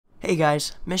Hey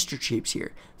guys, Mr. Cheeps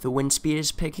here. The wind speed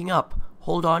is picking up.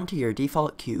 Hold on to your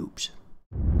default cubes.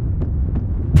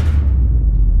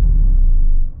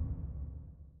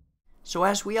 So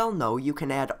as we all know, you can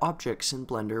add objects in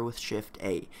Blender with Shift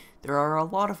A. There are a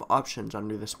lot of options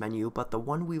under this menu, but the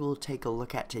one we will take a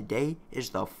look at today is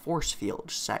the force field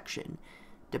section.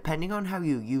 Depending on how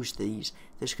you use these,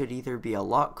 this could either be a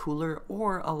lot cooler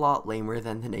or a lot lamer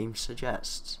than the name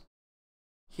suggests.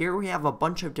 Here we have a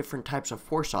bunch of different types of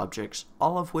force objects,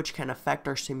 all of which can affect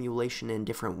our simulation in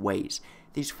different ways.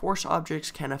 These force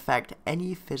objects can affect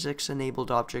any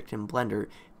physics-enabled object in Blender,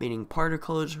 meaning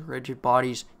particles, rigid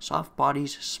bodies, soft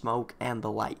bodies, smoke, and the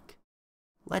like.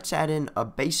 Let's add in a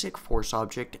basic force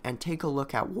object and take a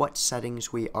look at what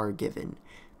settings we are given.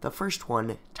 The first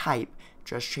one, type,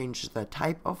 just changes the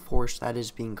type of force that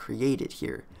is being created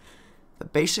here. The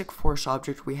basic force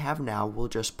object we have now will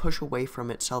just push away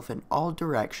from itself in all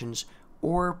directions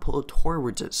or pull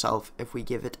towards itself if we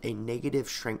give it a negative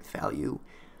strength value.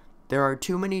 There are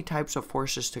too many types of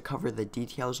forces to cover the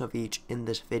details of each in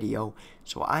this video,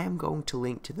 so I am going to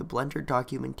link to the Blender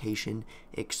documentation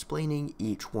explaining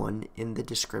each one in the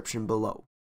description below.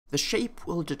 The shape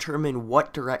will determine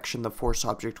what direction the force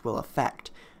object will affect.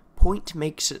 Point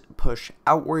makes it push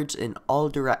outwards in all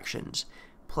directions.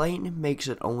 Plane makes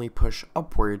it only push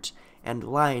upwards, and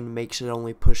line makes it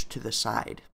only push to the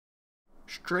side.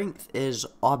 Strength is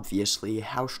obviously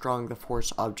how strong the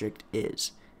force object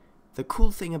is. The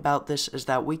cool thing about this is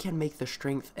that we can make the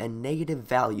strength a negative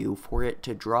value for it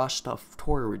to draw stuff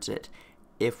towards it,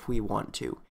 if we want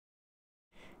to.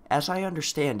 As I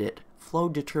understand it, flow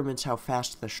determines how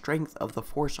fast the strength of the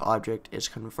force object is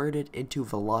converted into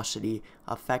velocity,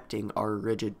 affecting our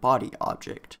rigid body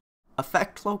object.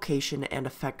 Effect location and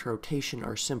effect rotation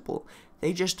are simple.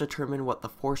 They just determine what the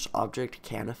force object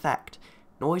can affect.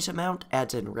 Noise amount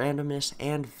adds in randomness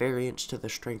and variance to the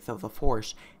strength of the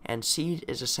force, and seed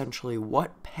is essentially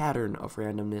what pattern of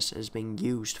randomness is being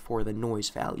used for the noise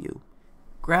value.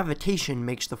 Gravitation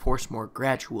makes the force more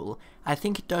gradual. I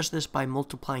think it does this by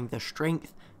multiplying the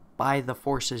strength by the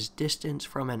force's distance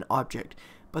from an object,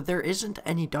 but there isn't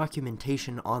any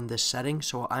documentation on this setting,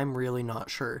 so I'm really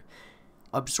not sure.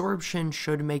 Absorption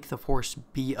should make the force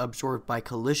be absorbed by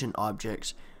collision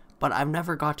objects, but I've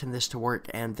never gotten this to work,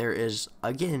 and there is,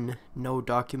 again, no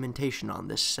documentation on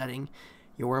this setting.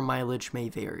 Your mileage may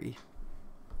vary.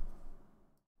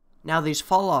 Now these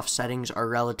fall-off settings are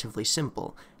relatively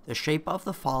simple. The shape of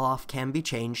the fall-off can be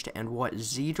changed and what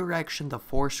Z direction the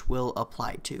force will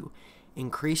apply to.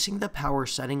 Increasing the power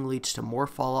setting leads to more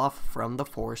fall-off from the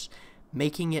force,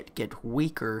 making it get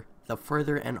weaker the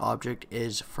further an object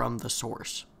is from the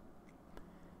source.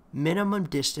 Minimum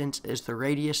distance is the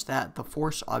radius that the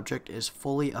force object is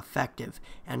fully effective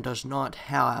and does not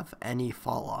have any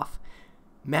fall-off.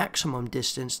 Maximum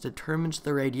distance determines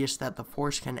the radius that the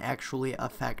force can actually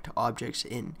affect objects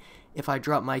in. If I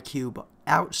drop my cube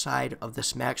outside of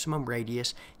this maximum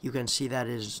radius, you can see that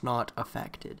it is not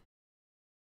affected.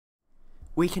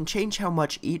 We can change how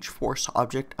much each force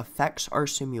object affects our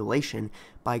simulation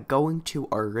by going to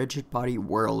our rigid body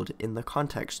world in the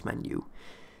context menu.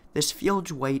 This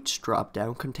field's weights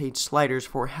dropdown contains sliders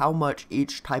for how much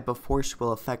each type of force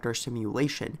will affect our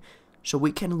simulation, so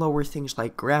we can lower things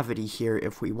like gravity here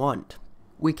if we want.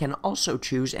 We can also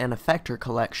choose an effector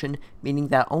collection, meaning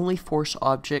that only force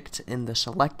objects in the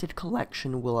selected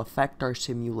collection will affect our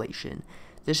simulation.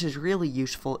 This is really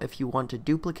useful if you want to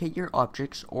duplicate your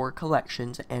objects or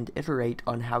collections and iterate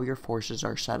on how your forces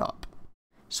are set up.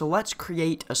 So let's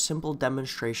create a simple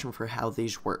demonstration for how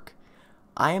these work.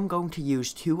 I am going to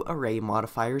use two array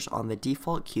modifiers on the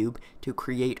default cube to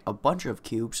create a bunch of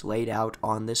cubes laid out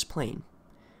on this plane.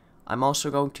 I'm also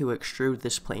going to extrude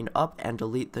this plane up and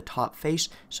delete the top face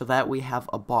so that we have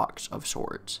a box of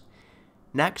sorts.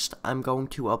 Next, I'm going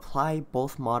to apply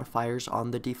both modifiers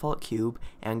on the default cube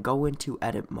and go into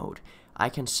edit mode. I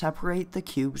can separate the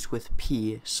cubes with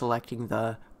P, selecting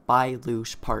the by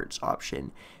loose parts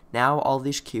option. Now all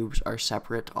these cubes are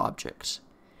separate objects.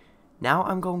 Now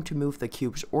I'm going to move the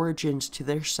cube's origins to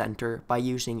their center by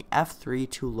using F3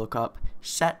 to look up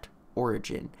set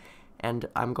origin, and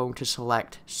I'm going to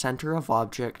select center of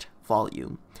object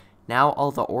volume. Now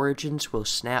all the origins will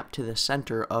snap to the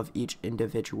center of each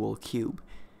individual cube.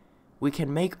 We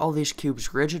can make all these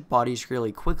cubes rigid bodies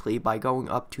really quickly by going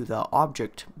up to the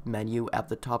object menu at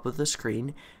the top of the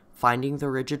screen, finding the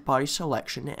rigid body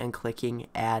selection and clicking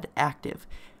add active.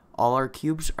 All our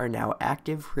cubes are now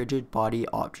active rigid body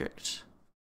objects.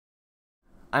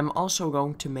 I'm also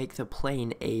going to make the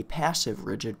plane a passive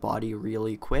rigid body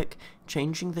really quick,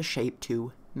 changing the shape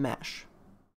to mesh.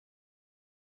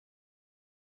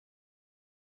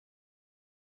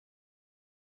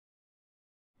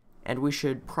 And we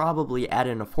should probably add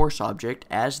in a force object,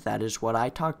 as that is what I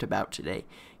talked about today.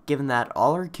 Given that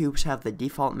all our cubes have the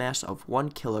default mass of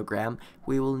 1 kilogram,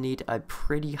 we will need a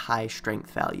pretty high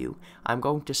strength value. I'm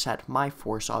going to set my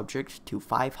force object to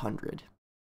 500.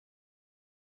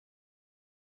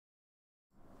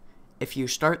 If you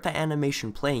start the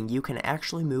animation playing, you can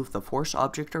actually move the force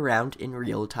object around in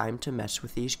real time to mess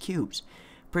with these cubes.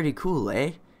 Pretty cool,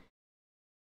 eh?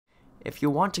 If you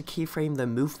want to keyframe the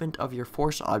movement of your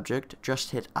force object,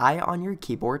 just hit I on your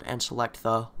keyboard and select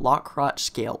the Lock-Rot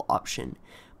Scale option.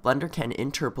 Blender can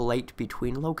interpolate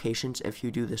between locations if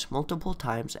you do this multiple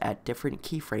times at different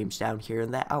keyframes down here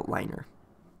in the outliner.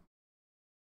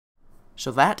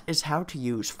 So that is how to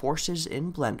use forces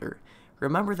in Blender.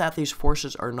 Remember that these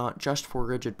forces are not just for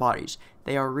rigid bodies,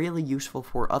 they are really useful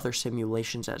for other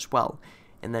simulations as well.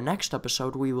 In the next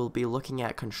episode, we will be looking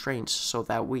at constraints so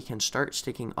that we can start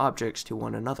sticking objects to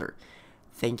one another.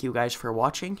 Thank you guys for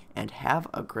watching, and have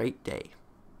a great day.